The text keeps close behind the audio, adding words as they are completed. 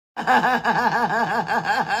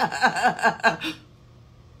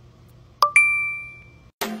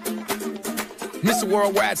Mr.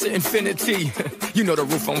 Worldwide to infinity. You know the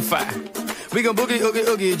roof on fire. We go boogie, oogie,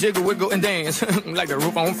 oogie, jiggle, wiggle, and dance like the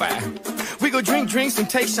roof on fire. We go drink drinks and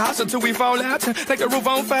take shots until we fall out like the roof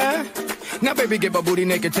on fire. Now, baby, get my booty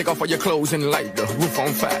naked, take off all your clothes and light the roof on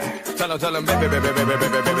fire. Tell her, baby, baby, baby, baby,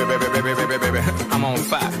 baby, baby, baby, baby, baby, baby, I'm on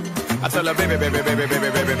fire. I tell her, baby, baby, baby, baby,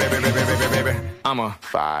 baby, baby, baby, baby, baby, I'm a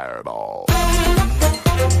fireball.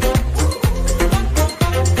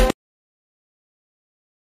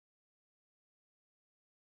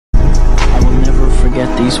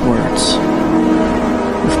 Forget these words.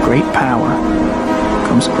 With great power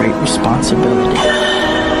comes great responsibility.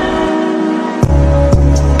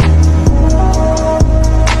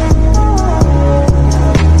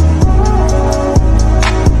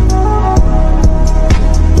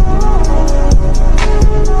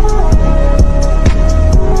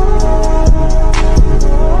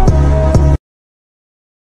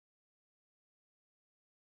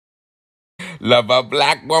 Love a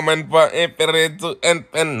black woman for infinite to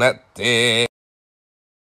infinity.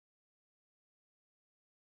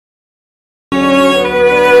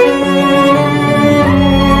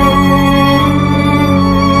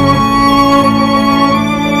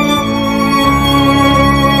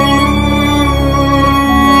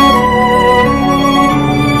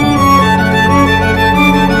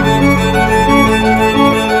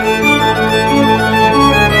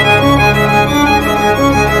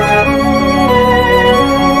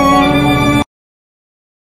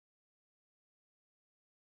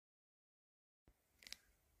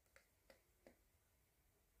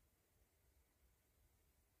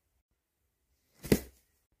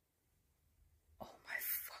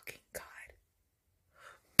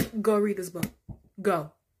 Go read this book.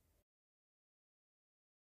 Go.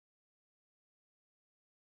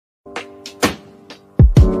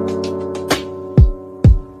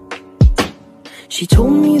 She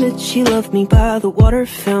told me that she loved me by the water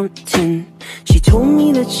fountain. She told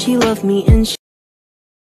me that she loved me and she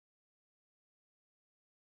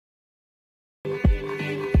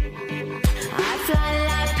I fly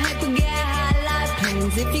like paper, get high like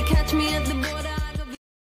planes. If you catch me at the border,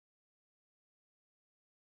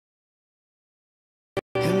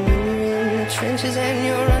 trenches and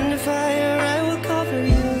you're under fire, I will cover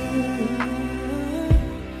you.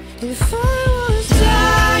 If I was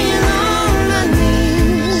dying on my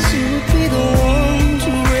knees, you would be the one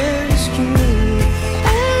to rescue me.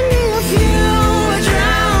 And if you were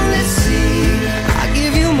drowned at sea, I'd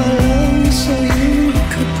give you my lungs so you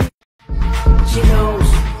could. She knows,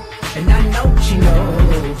 and I know she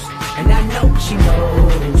knows, and I know she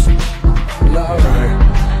knows. Love her.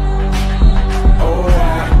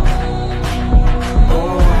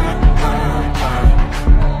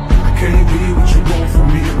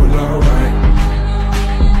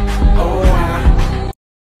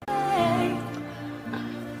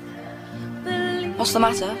 What's the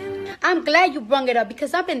matter? I'm glad you brung it up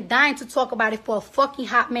because I've been dying to talk about it for a fucking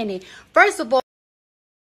hot minute. First of all,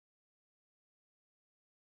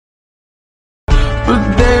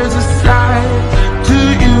 but there's a side to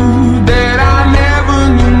you that I never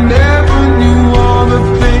knew all the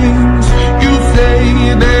things you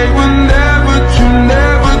say they were never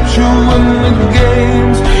true, and the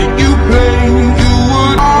games you play, you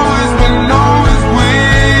would always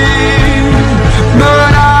win,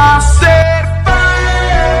 but I set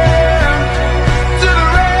fire to the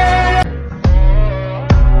red.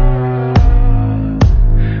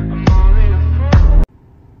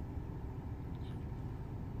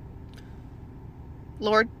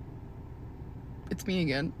 Lord, it's me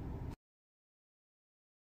again.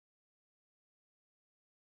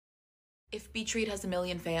 If Beatreed has 1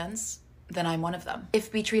 million fans, then I'm one of them.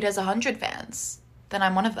 If Beatreed has 100 fans, then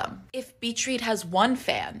I'm one of them. If Beatreed has 1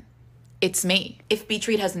 fan, it's me. If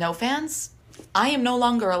Beatreed has no fans, I am no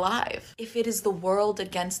longer alive. If it is the world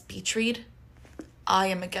against Beatreed, I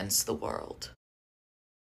am against the world.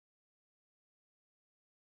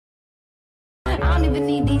 I don't even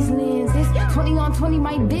need these lenses. 20 on 20,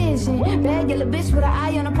 my vision. Bad yellow bitch with an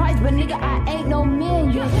eye on the price, but nigga, I ain't no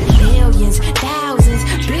million. Millions, thousands,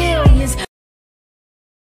 billions.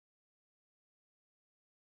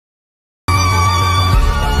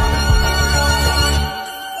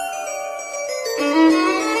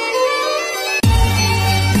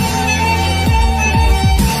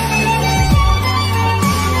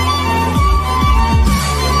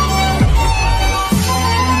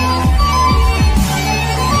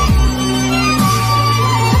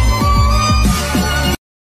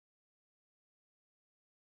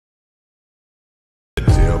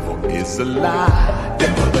 It's a lie.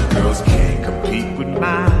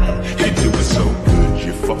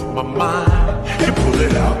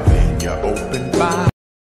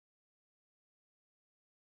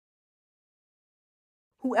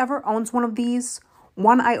 whoever owns one of these,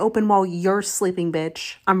 one I open while you're sleeping,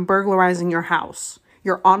 bitch. I'm burglarizing your house.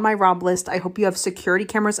 You're on my rob list. I hope you have security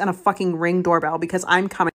cameras and a fucking Ring doorbell because I'm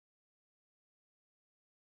coming.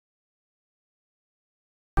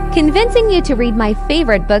 Convincing you to read my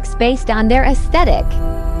favorite books based on their aesthetic.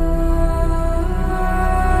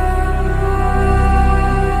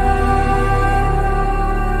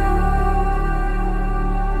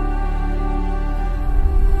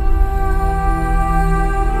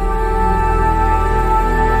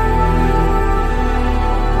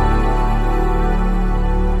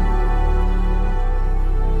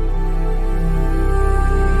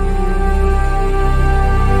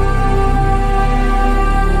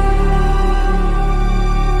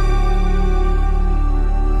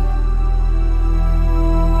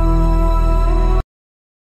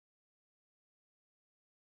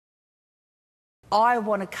 I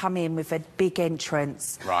want to come in with a big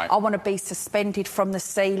entrance. Right. I want to be suspended from the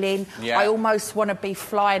ceiling. Yeah. I almost want to be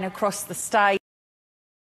flying across the stage.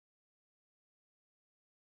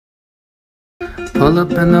 Pull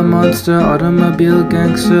up in the monster automobile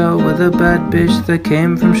gangster with a bad bitch that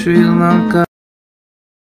came from Sri Lanka.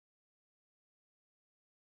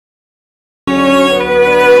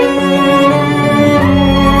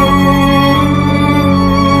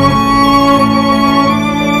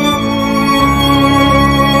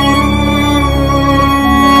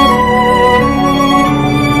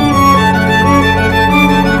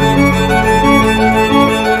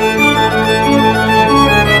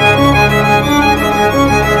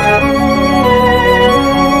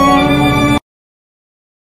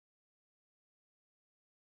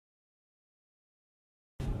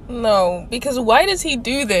 No, because why does he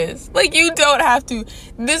do this? Like, you don't have to.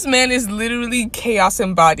 This man is literally chaos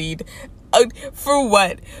embodied. For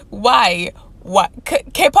what? Why? What?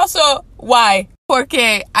 ¿Qué pasó? Why?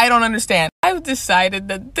 Porque I don't understand. I've decided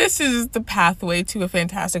that this is the pathway to a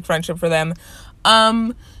fantastic friendship for them.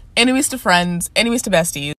 Enemies to friends, enemies to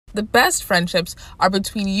besties. The best friendships are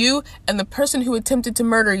between you and the person who attempted to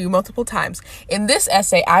murder you multiple times. In this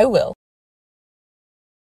essay, I will.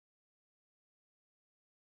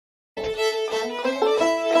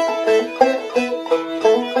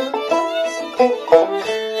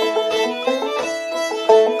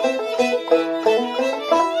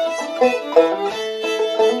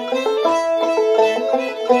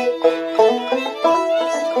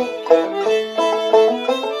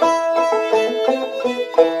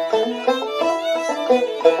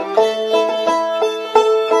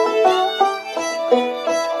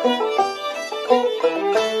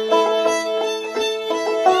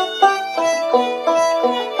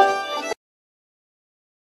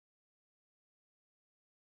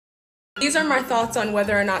 These are my thoughts on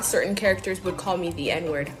whether or not certain characters would call me the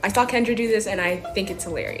N-word. I saw Kendra do this and I think it's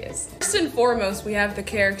hilarious. First and foremost, we have the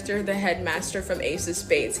character, the headmaster from Ace of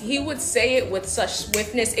Spades. He would say it with such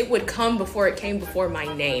swiftness, it would come before it came before my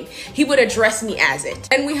name. He would address me as it.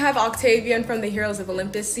 And we have Octavian from the Heroes of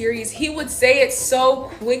Olympus series. He would say it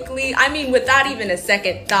so quickly, I mean, without even a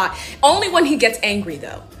second thought. Only when he gets angry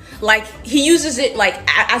though. Like, he uses it like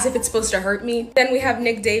as if it's supposed to hurt me. Then we have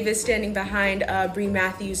Nick Davis standing behind Brie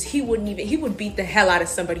Matthews. He would beat the hell out of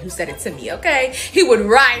somebody who said it to me, okay? He would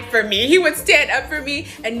ride for me. He would stand up for me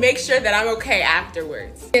and make sure that I'm okay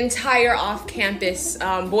afterwards. The entire off-campus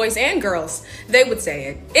boys and girls, they would say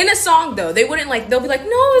it. In a song though, they wouldn't like, they'll be like,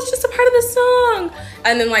 no, it's just a part of the song.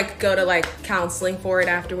 And then like go to like counseling for it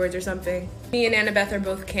afterwards or something. Me and Annabeth are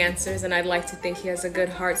both Cancers and I'd like to think he has a good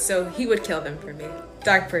heart, so he would kill them for me.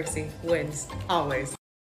 Dark Percy wins, always.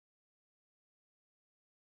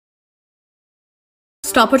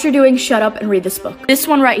 Stop what you're doing, shut up, and read this book. This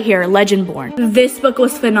one right here, Legendborn. This book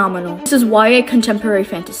was phenomenal. This is YA contemporary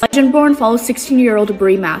fantasy. Legendborn follows 16-year-old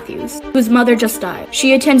Brie Matthews, whose mother just died.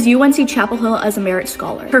 She attends UNC Chapel Hill as a merit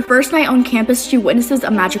scholar. Her first night on campus, she witnesses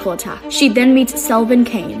a magical attack. She then meets Selvin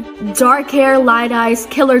Kane, dark hair, light eyes,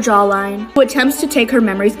 killer jawline, who attempts to take her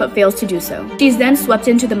memories but fails to do so. She's then swept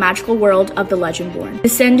into the magical world of the Legendborn,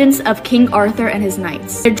 descendants of King Arthur and his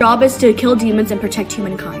knights. Their job is to kill demons and protect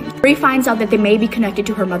humankind. Brie finds out that they may be connected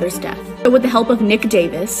to her mother's death. So with the help of Nick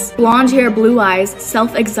Davis, blonde hair, blue eyes,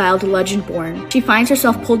 self-exiled Legendborn, she finds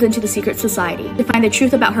herself pulled into the secret society to find the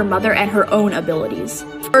truth about her mother and her own abilities.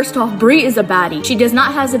 First off, Brie is a baddie. She does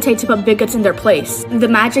not hesitate to put bigots in their place. The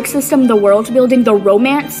magic system, the world building, the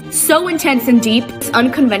romance, so intense and deep. This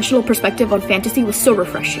unconventional perspective on fantasy was so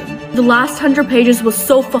refreshing. The last 100 pages was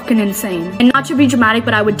so fucking insane. And not to be dramatic,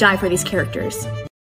 but I would die for these characters.